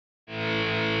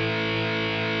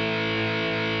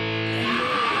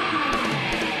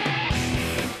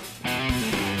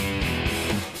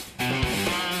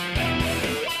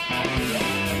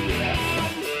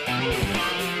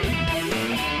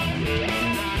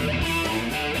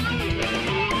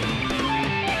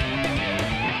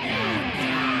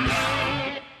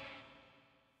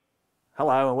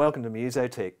Hello and welcome to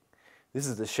MUZoTech. This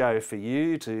is the show for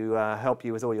you to help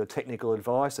you with all your technical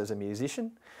advice as a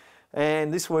musician.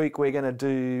 And this week we're going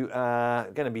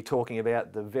to be talking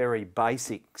about the very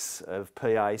basics of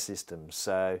PA systems.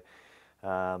 So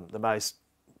the most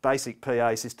basic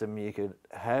PA system you could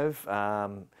have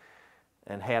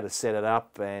and how to set it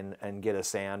up and get a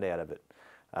sound out of it.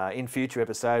 In future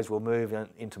episodes we'll move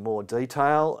into more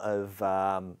detail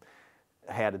of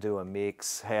how to do a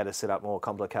mix, how to set up more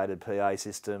complicated PA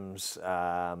systems,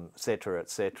 etc,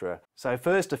 etc. So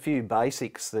first, a few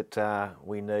basics that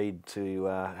we need to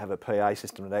have a PA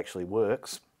system that actually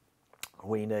works.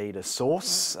 We need a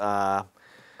source,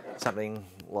 something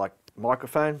like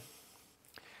microphone.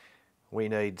 We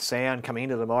need sound coming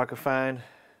into the microphone,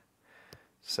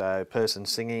 so person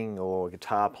singing or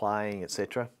guitar playing,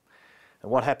 etc.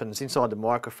 And what happens inside the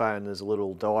microphone, there's a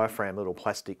little diaphragm, little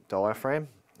plastic diaphragm.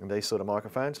 In these sort of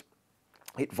microphones,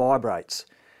 it vibrates,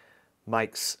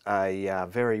 makes a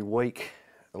very weak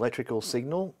electrical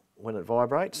signal when it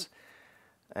vibrates,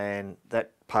 and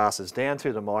that passes down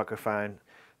through the microphone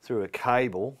through a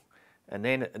cable, and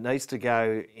then it needs to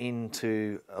go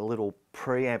into a little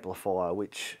preamplifier,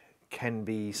 which can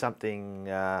be something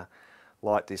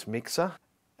like this mixer.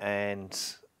 And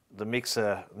the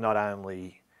mixer not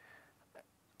only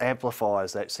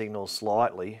amplifies that signal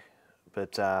slightly,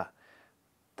 but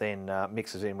then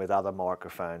mixes in with other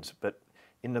microphones. But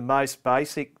in the most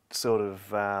basic sort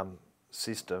of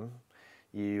system,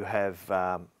 you have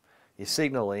your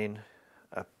signal in,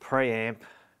 a preamp,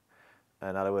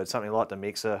 in other words something like the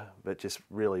mixer but just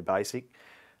really basic,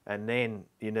 and then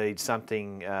you need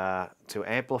something to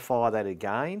amplify that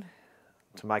again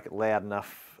to make it loud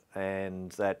enough,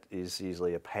 and that is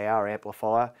usually a power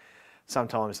amplifier.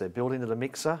 Sometimes they're built into the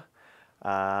mixer,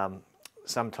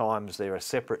 sometimes they're a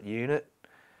separate unit,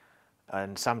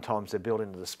 and sometimes they're built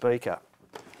into the speaker.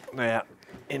 Now,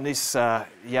 in this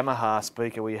Yamaha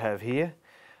speaker we have here,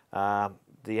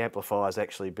 the amplifier is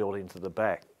actually built into the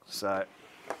back. So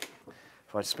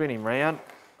if I spin him round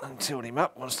and tilt him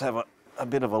up, we'll just have a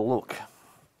bit of a look.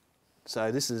 So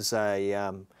this is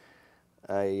a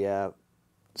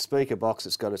speaker box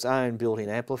that's got its own built-in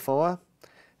amplifier,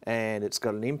 and it's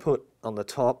got an input on the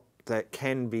top that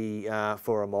can be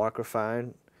for a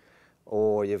microphone,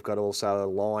 or you've got also a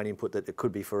line input that it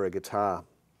could be for a guitar.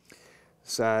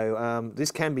 So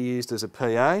this can be used as a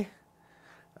PA,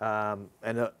 and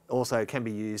it also can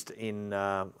be used in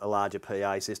a larger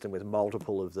PA system with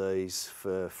multiple of these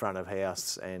for front of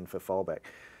house and for fallback.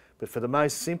 But for the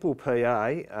most simple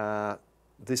PA,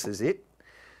 this is it,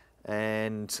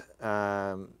 and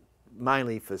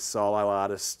mainly for solo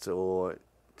artists or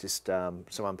just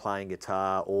someone playing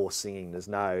guitar or singing. There's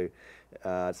no, it's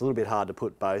a little bit hard to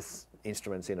put both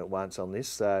instruments in at once on this.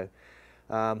 So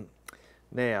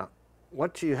now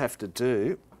what you have to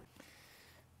do,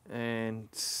 and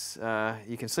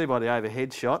you can see by the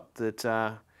overhead shot that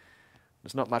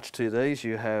there's not much to these.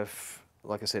 You have,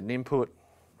 like I said, an input,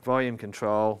 volume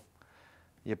control,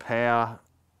 your power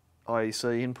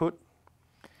IEC input,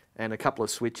 and a couple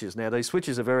of switches. Now these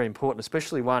switches are very important,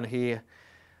 especially one here,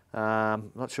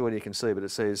 not sure whether you can see, but it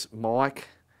says mic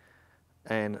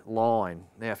and line.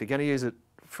 Now if you're going to use it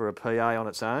for a PA on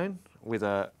its own with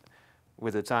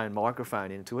its own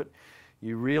microphone into it,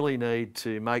 you really need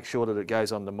to make sure that it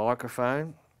goes on the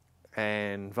microphone,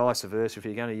 and vice versa. If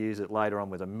you're going to use it later on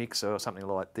with a mixer or something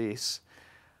like this,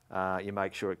 you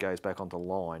make sure it goes back onto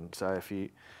line. So if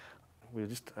we'll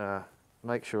just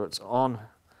make sure it's on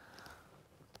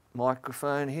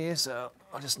microphone here, so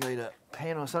I just need a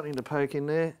pen or something to poke in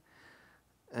there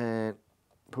and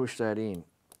push that in.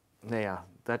 Now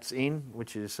that's in,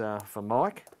 which is for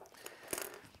mic,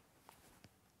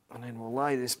 and then we'll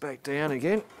lay this back down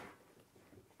again.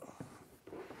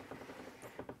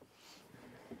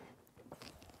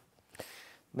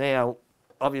 Now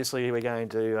obviously we're going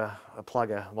to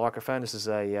plug a microphone. This is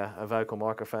a vocal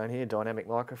microphone here, dynamic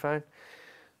microphone.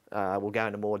 We'll go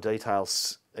into more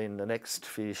details in the next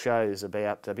few shows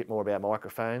about a bit more about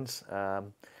microphones.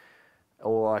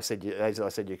 Or as I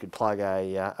said, you could plug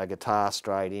a guitar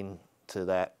straight in to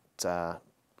that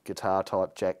guitar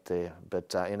type jack there,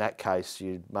 but in that case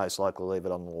you'd most likely leave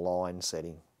it on the line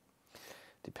setting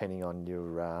depending on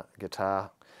your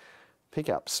guitar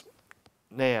pickups.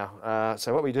 Now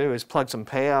so what we do is plug some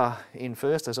power in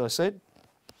first, as I said.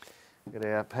 Got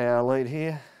our power lead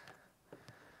here,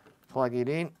 plug it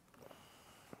in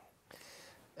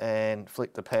and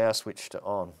flick the power switch to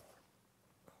on.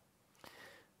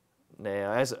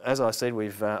 Now as I said,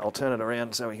 I'll turn it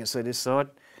around so we can see this side.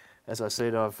 As I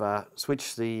said, I've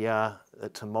switched the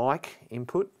to mic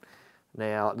input.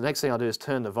 Now the next thing I'll do is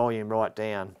turn the volume right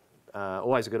down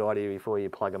Always a good idea before you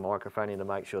plug a microphone in to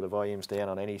make sure the volume's down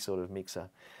on any sort of mixer.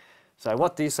 So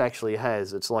what this actually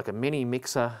has, it's like a mini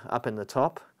mixer up in the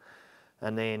top,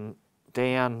 and then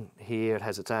down here it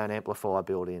has its own amplifier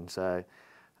built in. So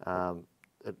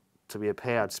to be a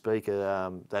powered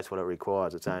speaker, that's what it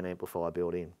requires, its own amplifier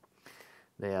built in.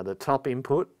 Now the top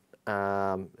input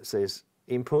says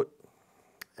input,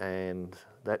 and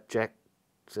that jack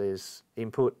says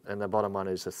input, and the bottom one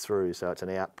is a through, so it's an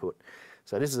output.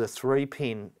 So this is a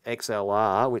 3-pin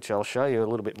XLR, which I'll show you a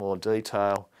little bit more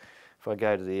detail if I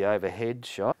go to the overhead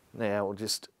shot. Now we'll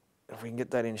just, if we can get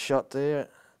that in shot there.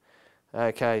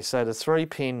 Okay, so the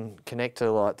 3-pin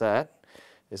connector like that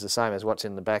is the same as what's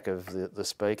in the back of the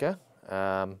speaker,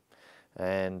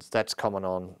 and that's common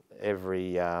on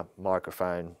every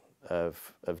microphone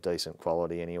of decent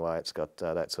quality anyway. It's got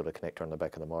that sort of connector on the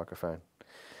back of the microphone.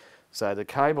 So the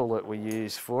cable that we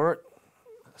use for it,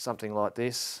 something like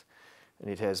this, and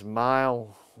it has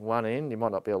male one end. You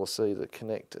might not be able to see the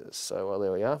connectors, so well,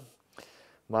 there we are.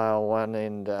 Male one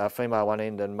end, female one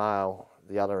end, and male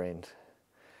the other end.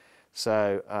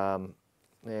 So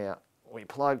now we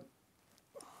plug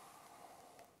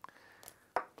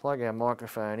our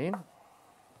microphone in.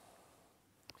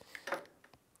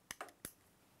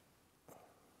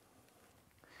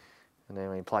 And then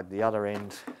we plug the other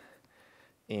end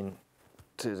in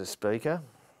to the speaker.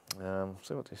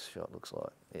 See what this shot looks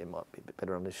like. Yeah, it might be a bit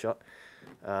better on this shot.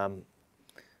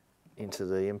 Into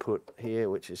the input here,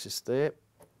 which is just there.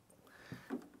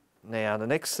 Now the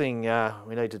next thing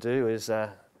we need to do is,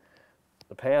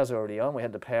 the power's already on, we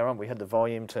had the power on, we had the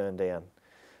volume turned down.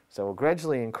 So we'll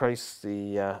gradually increase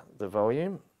the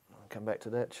volume. I'll come back to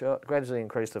that shot. Gradually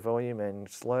increase the volume, and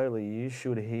slowly you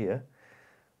should hear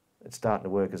it's starting to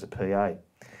work as a PA.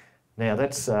 Now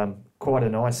that's quite a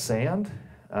nice sound.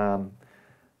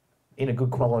 In a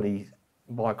good quality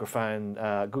microphone,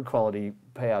 good quality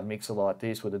powered mixer like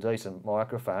this with a decent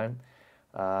microphone,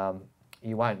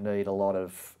 you won't need a lot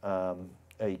of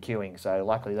EQing. So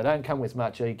luckily they don't come with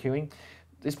much EQing.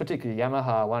 This particular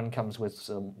Yamaha one comes with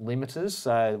some limiters,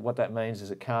 so what that means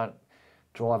is it can't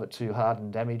drive it too hard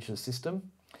and damage the system.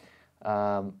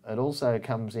 It also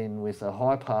comes in with a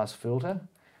high pass filter,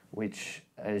 which,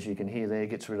 as you can hear there,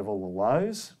 gets rid of all the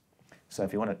lows. So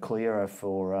if you want it clearer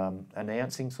for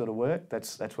announcing sort of work,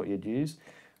 that's what you'd use.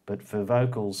 But for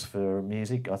vocals, for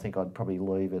music, I think I'd probably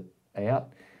leave it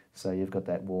out. So you've got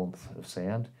that warmth of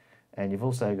sound. And you've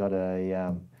also got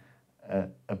a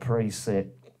preset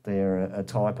there, a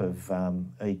type of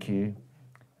EQ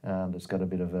that's got a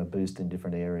bit of a boost in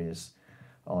different areas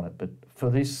on it. But for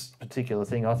this particular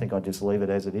thing, I think I'd just leave it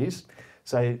as it is.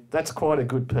 So that's quite a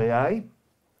good PA,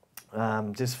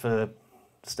 just for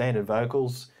standard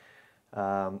vocals.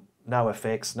 No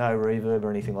effects, no reverb or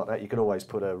anything like that. You could always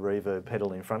put a reverb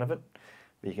pedal in front of it,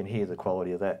 but you can hear the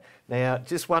quality of that. Now,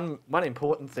 just one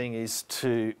important thing is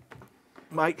to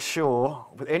make sure,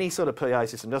 with any sort of PA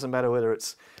system, doesn't matter whether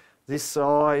it's this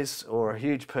size or a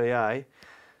huge PA,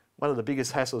 one of the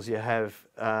biggest hassles you have,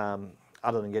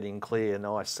 other than getting clear,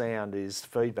 nice sound, is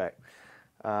feedback.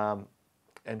 And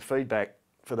feedback,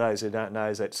 for those who don't know,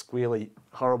 is that squealy,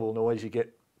 horrible noise you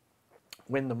get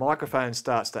when the microphone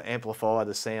starts to amplify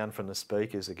the sound from the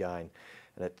speakers again,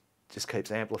 and it just keeps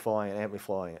amplifying and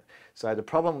amplifying it. So the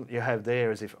problem you have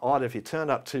there is if you turn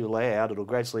up too loud, it'll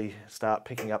gradually start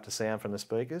picking up the sound from the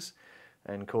speakers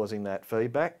and causing that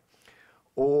feedback,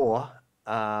 or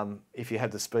if you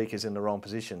have the speakers in the wrong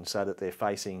position so that they're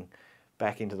facing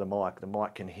back into the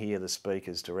mic can hear the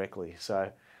speakers directly. So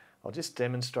I'll just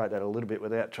demonstrate that a little bit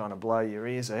without trying to blow your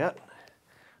ears out,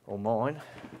 or mine.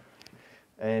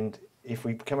 And if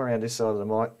we come around this side of the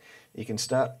mic, you can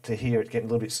start to hear it getting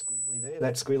a little bit squealy there,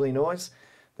 that squealy noise.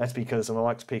 That's because the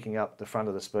mic's picking up the front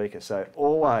of the speaker. So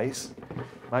always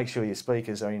make sure your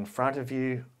speakers are in front of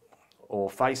you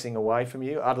or facing away from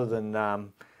you, other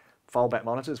than fold-back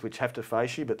monitors, which have to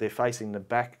face you, but they're facing the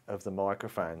back of the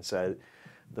microphone. So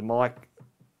the mic,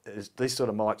 these sort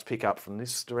of mics pick up from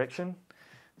this direction.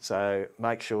 So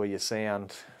make sure your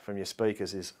sound from your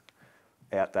speakers is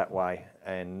out that way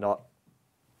and not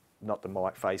the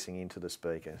mic facing into the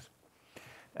speakers.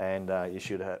 And you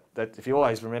should have that. If you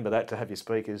always remember that, to have your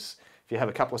speakers, if you have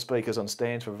a couple of speakers on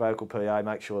stands for vocal PA,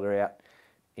 make sure they're out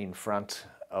in front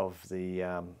of the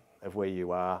of where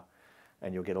you are,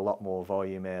 and you'll get a lot more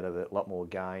volume out of it, a lot more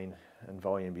gain and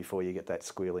volume before you get that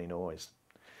squealy noise.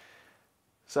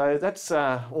 So that's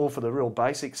all for the real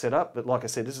basic setup, but like I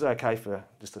said, this is okay for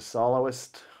just a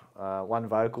soloist, one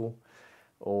vocal,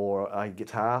 or a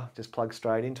guitar, just plug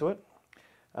straight into it.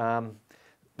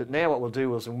 But now what we'll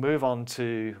do is we'll move on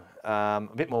to a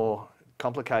bit more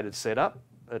complicated setup,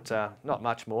 but not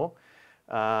much more.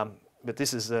 but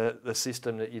this is the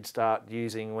system that you'd start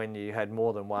using when you had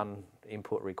more than one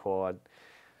input required.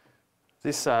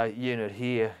 This unit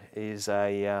here is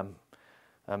a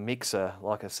mixer,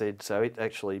 like I said, so it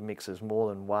actually mixes more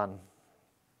than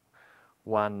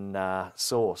one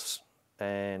source.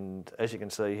 And as you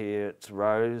can see here, it's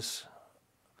rows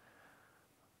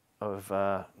of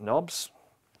knobs,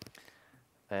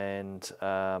 and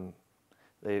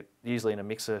they're usually in a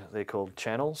mixer, they're called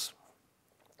channels,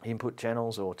 input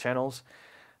channels or channels,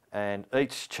 and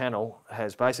each channel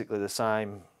has basically the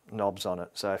same knobs on it.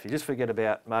 So if you just forget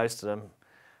about most of them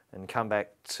and come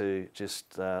back to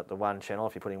just the one channel,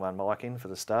 if you're putting one mic in for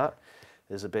the start,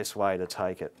 is the best way to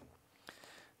take it.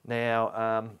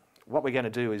 Now what we're going to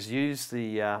do is use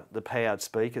the powered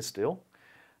speaker still,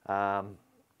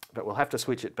 but we'll have to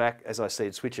switch it back, as I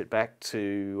said, switch it back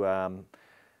to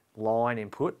line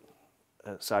input.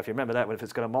 So if you remember that, if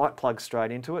it's got a mic plug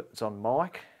straight into it, it's on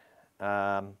mic,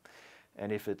 and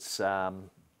if it's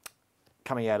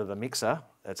coming out of the mixer,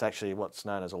 it's actually what's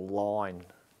known as a line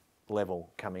level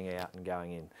coming out and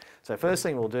going in. So first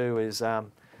thing we'll do is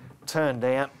turn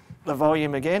down the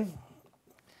volume again,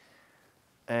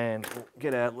 and we'll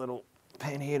get our little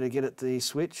pen here to get at the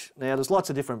switch. Now there's lots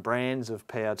of different brands of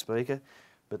powered speaker,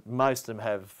 but most of them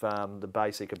have the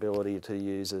basic ability to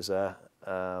use as a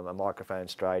microphone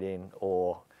straight in,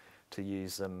 or to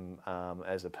use them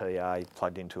as a PA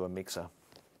plugged into a mixer.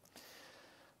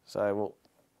 So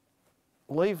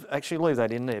we'll actually leave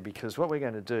that in there, because what we're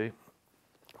going to do,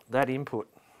 that input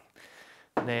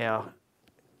now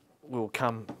will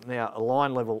come, now a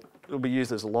line level, will be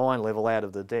used as a line level out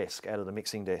of the desk, out of the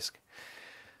mixing desk.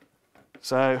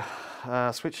 So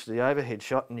switch to the overhead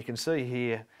shot, and you can see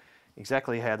here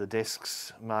exactly how the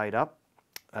desk's made up.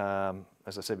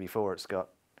 As I said before, it's got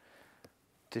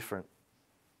different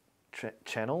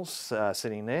channels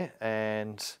sitting there,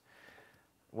 and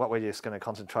what we're just going to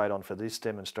concentrate on for this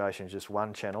demonstration is just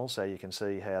one channel, so you can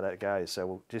see how that goes. So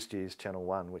we'll just use channel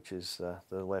 1, which is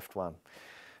the left one.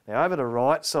 Now over the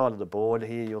right side of the board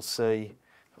here, you'll see,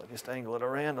 if I just angle it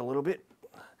around a little bit,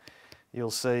 you'll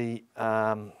see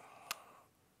a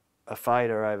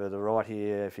fader over the right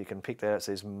here. If you can pick that, it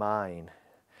says main,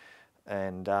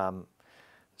 and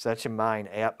so that's your main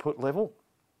output level.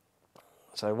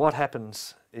 So what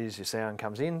happens is your sound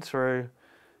comes in through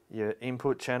your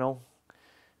input channel,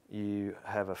 you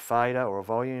have a fader or a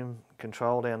volume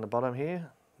control down the bottom here,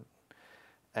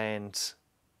 and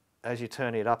as you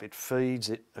turn it up, it feeds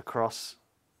it across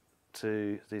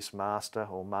to this master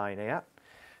or main out,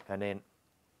 and then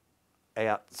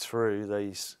out through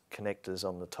these connectors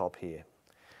on the top here.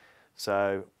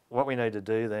 So what we need to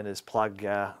do then is plug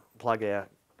our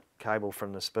cable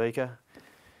from the speaker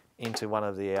into one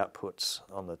of the outputs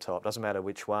on the top. Doesn't matter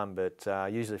which one, but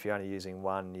usually if you're only using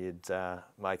one, you'd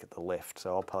make it the left.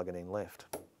 So I'll plug it in left.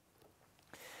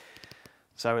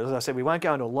 So as I said, we won't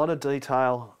go into a lot of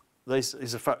detail. This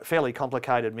is a fairly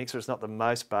complicated mixer. It's not the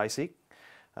most basic.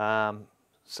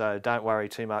 So don't worry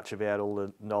too much about all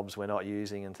the knobs we're not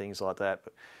using and things like that.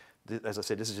 But as I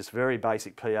said, this is just very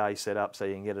basic PA setup, so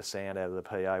you can get a sound out of the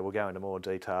PA. We'll go into more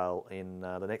detail in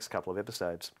the next couple of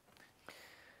episodes.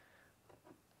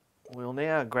 We'll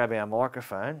now grab our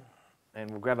microphone,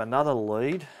 and we'll grab another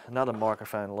lead, another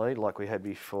microphone lead like we had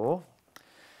before,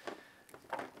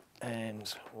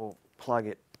 and we'll plug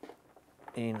it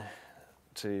in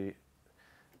to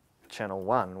channel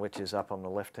 1, which is up on the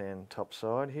left-hand top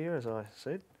side here, as I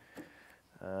said.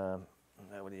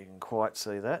 Nobody can quite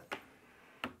see that,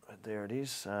 but there it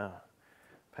is,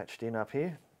 patched in up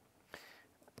here.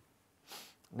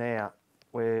 Now,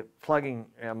 we're plugging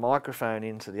our microphone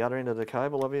into the other end of the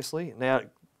cable, obviously. Now,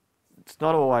 it's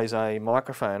not always a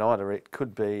microphone either. It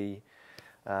could be,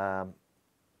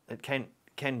 it can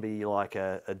be like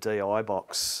a DI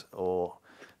box, or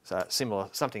so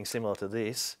something similar to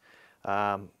this,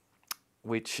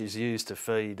 which is used to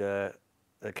feed an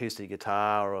acoustic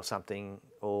guitar or something,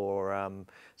 or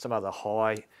some other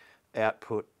high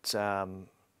output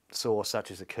source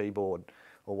such as a keyboard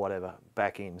or whatever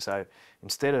back in. So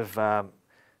instead of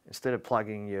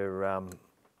plugging your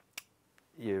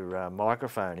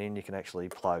microphone in, you can actually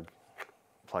plug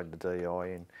the DI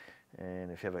in.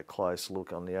 And if you have a close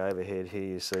look on the overhead here,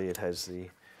 you see it has the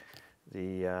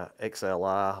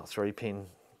XLR 3-pin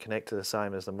connector, the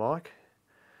same as the mic.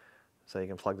 So you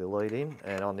can plug the lead in,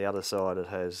 and on the other side it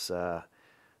has a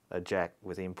jack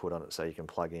with input on it, so you can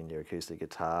plug in your acoustic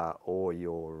guitar or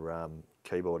your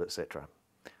keyboard, etc.,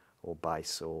 or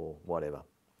bass or whatever.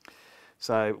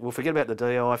 So we'll forget about the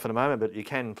DI for the moment, but you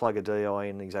can plug a DI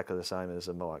in exactly the same as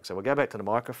the mic. So we'll go back to the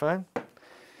microphone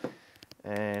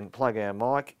and plug our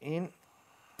mic in.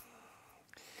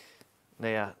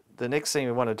 Now the next thing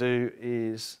we want to do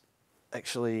is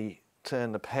actually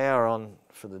turn the power on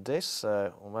for the desk,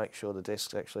 so we'll make sure the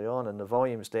desk's actually on and the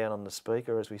volume's down on the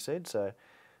speaker as we said, so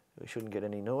we shouldn't get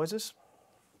any noises.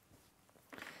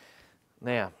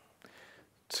 Now,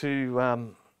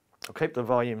 I'll keep the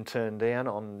volume turned down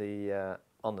on the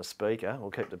speaker.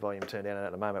 We'll keep the volume turned down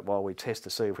at the moment while we test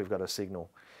to see if we've got a signal.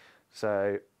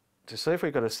 So to see if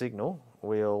we've got a signal,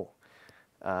 we'll,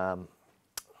 if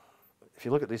you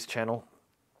look at this channel,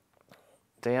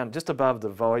 down just above the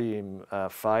volume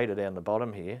fader down the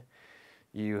bottom here,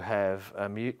 you have a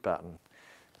mute button.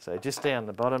 So just down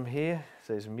the bottom here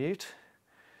says mute.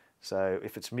 So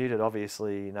if it's muted,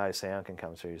 obviously no sound can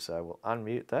come through. So we'll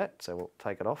unmute that, so we'll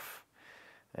take it off.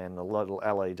 And the little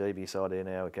LED beside there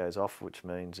now, it goes off, which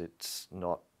means it's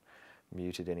not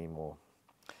muted anymore.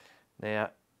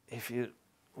 Now, if you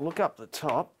look up the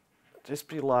top, just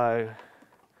below,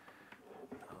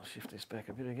 I'll shift this back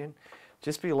a bit again,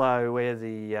 just below where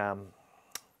the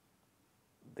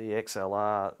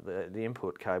XLR, the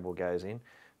input cable goes in,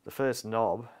 the first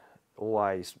knob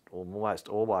always, or almost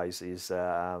always, is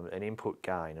an input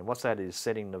gain. And what's that is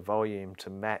setting the volume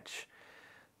to match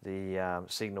the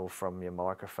signal from your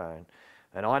microphone.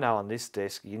 And I know on this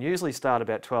desk, you can usually start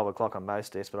about 12 o'clock on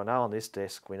most desks, but I know on this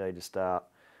desk we need to start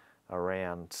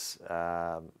around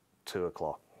 2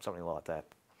 o'clock, something like that.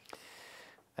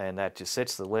 And that just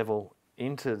sets the level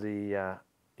into the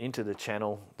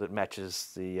channel that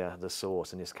matches the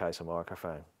source, in this case a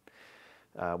microphone.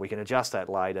 We can adjust that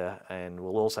later, and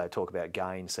we'll also talk about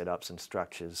gain setups and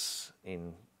structures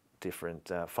in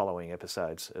different following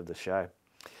episodes of the show.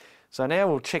 So now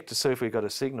we'll check to see if we've got a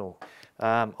signal.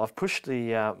 I've pushed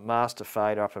the master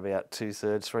fader up about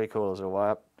 2/3, 3/4 of the way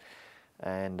up,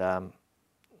 and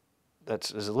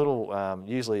there's a little,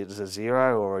 usually there's a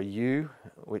 0 or a U,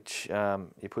 which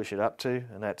you push it up to,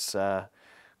 and that's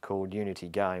called unity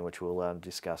gain, which we'll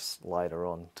discuss later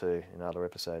on too in other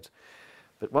episodes.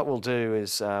 But what we'll do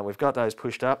is, we've got those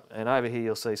pushed up, and over here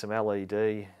you'll see some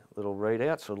LED little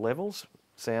readouts for levels,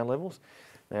 sound levels.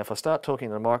 Now if I start talking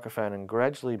to the microphone and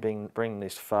gradually bring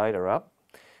this fader up,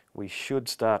 we should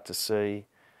start to see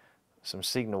some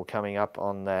signal coming up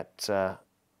on that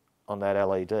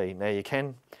LED. Now you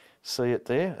can see it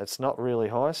there, it's not really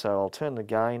high, so I'll turn the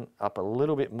gain up a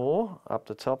little bit more up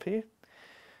the top here,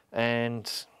 and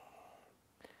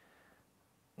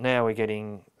now we're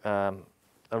getting a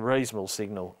reasonable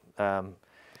signal.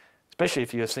 Especially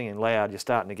if you're singing loud, you're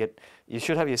starting to get, you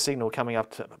should have your signal coming up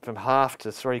to, from 1/2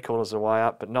 to 3/4 of the way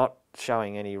up, but not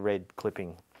showing any red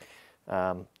clipping.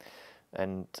 And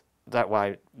that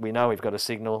way we know we've got a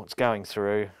signal, it's going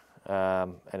through,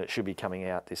 and it should be coming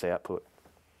out, this output.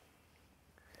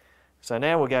 So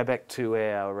now we'll go back to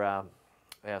our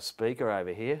speaker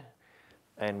over here,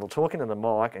 and we'll talk into the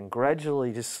mic and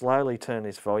gradually just slowly turn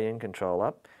this volume control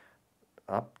up.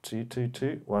 Up, 2, 2,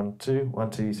 2, 1, 2, 1,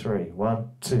 2, 3,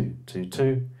 1, 2, 2,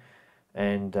 2.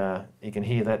 And you can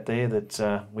hear that there,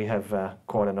 that we have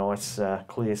quite a nice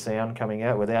clear sound coming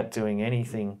out without doing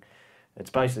anything. It's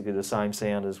basically the same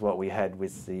sound as what we had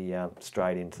with the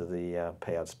straight into the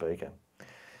powered speaker.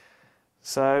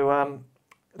 So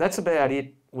that's about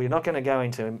it. We're not going to go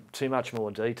into too much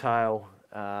more detail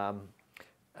about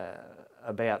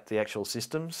the actual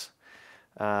systems.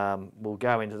 We'll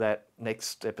go into that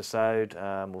next episode.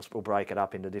 We'll break it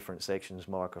up into different sections: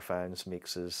 microphones,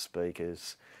 mixers,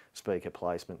 speakers, speaker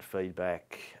placement,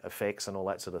 feedback, effects, and all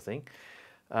that sort of thing.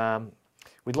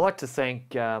 We'd like to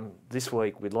thank, this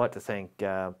week, we'd like to thank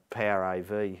Power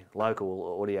AV,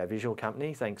 local audio-visual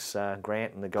company. Thanks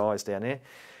Grant and the guys down there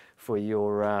for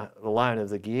your loan of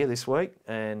the gear this week.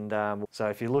 And so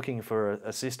if you're looking for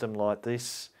a system like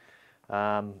this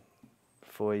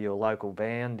for your local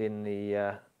band in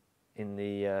the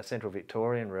Central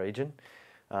Victorian region,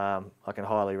 I can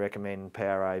highly recommend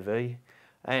Power AV,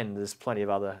 and there's plenty of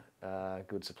other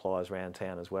good suppliers around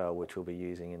town as well, which we'll be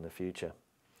using in the future.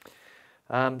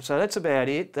 So that's about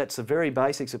it. That's the very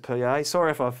basics of PA. Sorry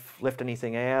if I've left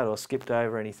anything out or skipped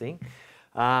over anything.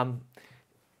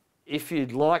 If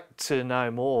you'd like to know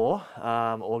more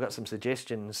or got some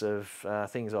suggestions of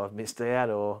things I've missed out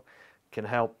or can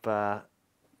help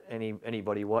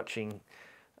anybody watching,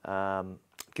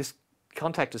 just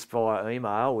contact us via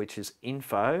email, which is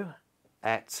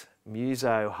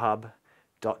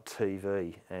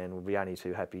info@muzohub.tv, and we'll be only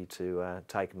too happy to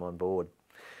take them on board.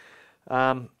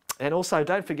 And also,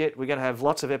 don't forget, we're going to have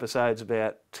lots of episodes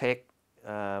about tech,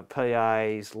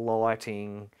 PAs,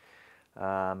 lighting,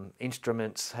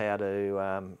 instruments, how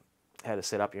to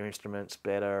set up your instruments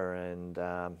better, and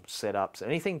setups,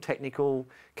 anything technical,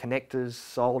 connectors,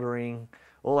 soldering,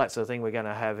 all that sort of thing we're going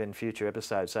to have in future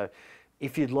episodes. So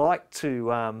If you'd like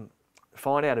to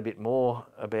find out a bit more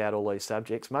about all these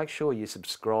subjects, make sure you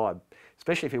subscribe.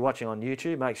 Especially if you're watching on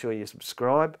YouTube, make sure you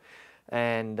subscribe,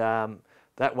 and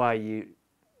that way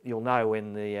you'll know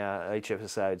when each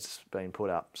episode's been put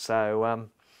up. So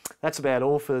that's about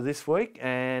all for this week,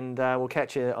 and we'll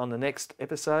catch you on the next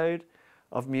episode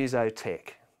of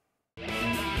MUZoTech.